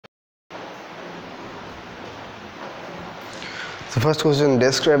So first question,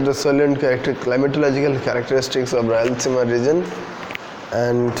 describe the soil and climatological characteristics of Rayalaseema region,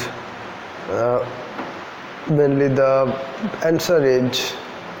 and mainly the answer is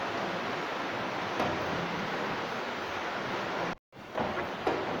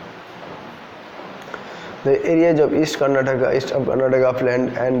the areas of East of Karnataka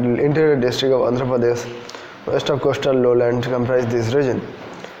upland and interior district of Andhra Pradesh, west of coastal lowland comprise this region.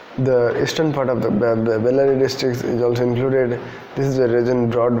 The eastern part of the Bellary district is also included. This is a region of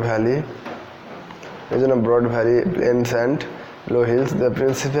Broad Valley, plains and low hills. The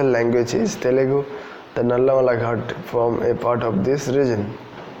principal language is Telugu. The Nallamala Ghat form a part of this region.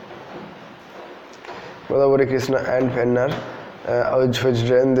 Godavari, Krishna and Pennar, which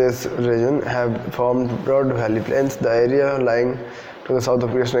drain this region, have formed broad valley plains. The area lying to the south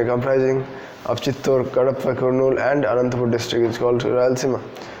of Krishna, comprising of Chittor, Kadapa, Kurnool and Anantapur district, is called Rayalaseema.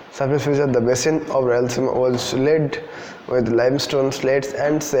 Surface feature: the basin of Rayalaseema was laid with limestone, slates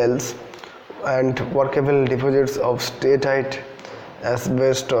and shells, and workable deposits of steatite,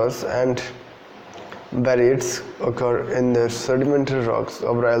 asbestos and barytes occur in the sedimentary rocks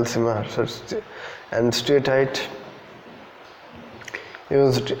of Rayalaseema, and steatite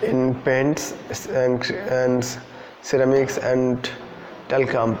used in paints and ceramics and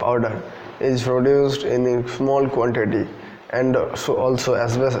talcum powder is produced in a small quantity, and so also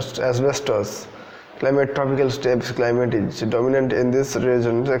asbestos. Climate: tropical steppe climate is dominant in this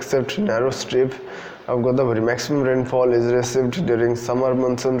region except narrow strip of Godavari. Maximum rainfall is received during summer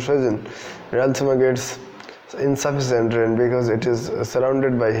monsoon season. Rayalaseema gets insufficient rain because it is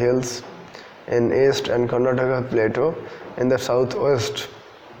surrounded by hills in east and Karnataka plateau in the southwest.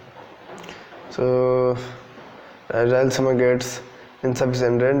 So Rayalaseema gets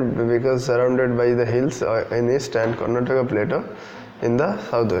insufficient rain because surrounded by the hills in east and Karnataka plateau in the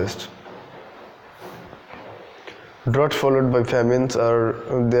southwest. Drought followed by famines are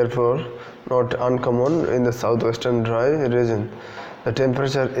therefore not uncommon in the southwestern dry region. The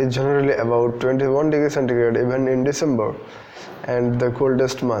temperature is generally about 21 degrees centigrade even in December and the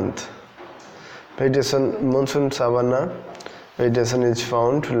coldest month. Vegetation: monsoon savanna vegetation is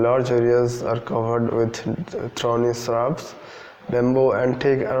found. Large areas are covered with thorny shrubs. Bamboo and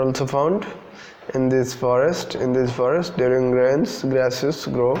teak are also found in this forest. During rains, grasses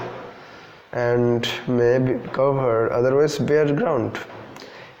grow and may be covered otherwise bare ground.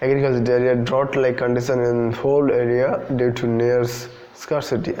 Agriculture area: drought-like condition in whole area due to near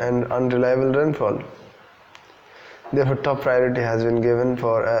scarcity and unreliable rainfall. Therefore, top priority has been given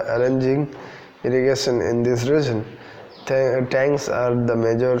for arranging irrigation in this region. Tanks are the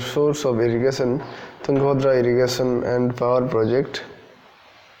major source of irrigation. Tungabhadra irrigation and power project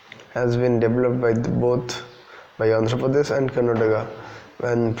has been developed by both Andhra Pradesh and Karnataka.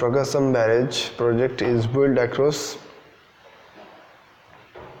 When Prakasam barrage project is built across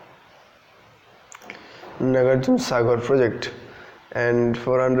Nagarjuna Sagar project, and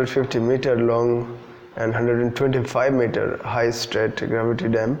 450 meter long and 125 meter high straight gravity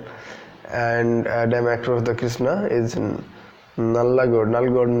dam and a dam across the Krishna is in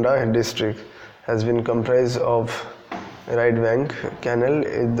Nalgonda district has been comprised of right bank canal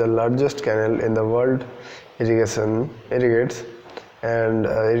is the largest canal in the world. Irrigates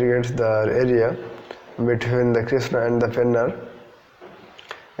the area between the Krishna and the Pennar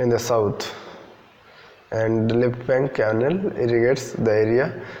in the south, and the left bank canal irrigates the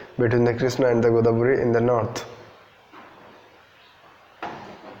area between the Krishna and the Godavari in the north.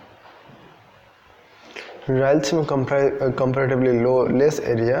 Rayalaseema comparatively less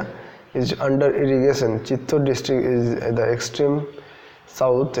area is under irrigation. Chittor district is the extreme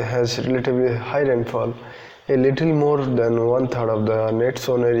south, has relatively high rainfall. A little more than 1/3 of the net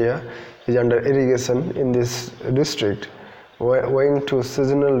sown area is under irrigation in this district, owing to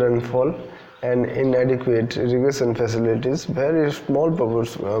seasonal rainfall and inadequate irrigation facilities. Very small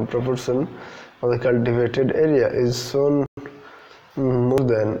proportion of the cultivated area is sown more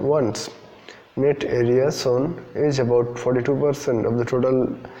than once. Net area sown is about 42% of the total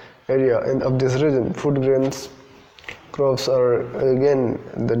area of this region. Food grains crops are again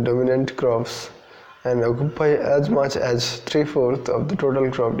the dominant crops and occupy as much as 3/4 of the total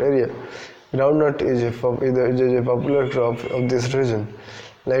cropped area. Groundnut is a popular crop of this region.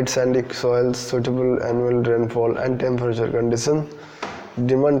 Light sandy soils, suitable annual rainfall and temperature conditions.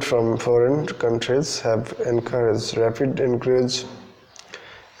 Demand from foreign countries have encouraged rapid increase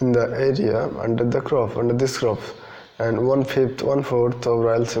in the area under this crop, and 1/4 of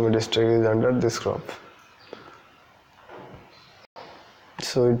Rayalaseema district is under this crop.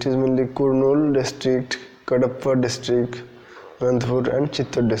 So it is mainly Kurnool district, Kadapa district, Anantapur and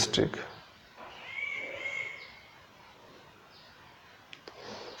Chittor district.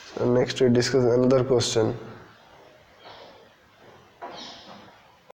 next we discuss another question.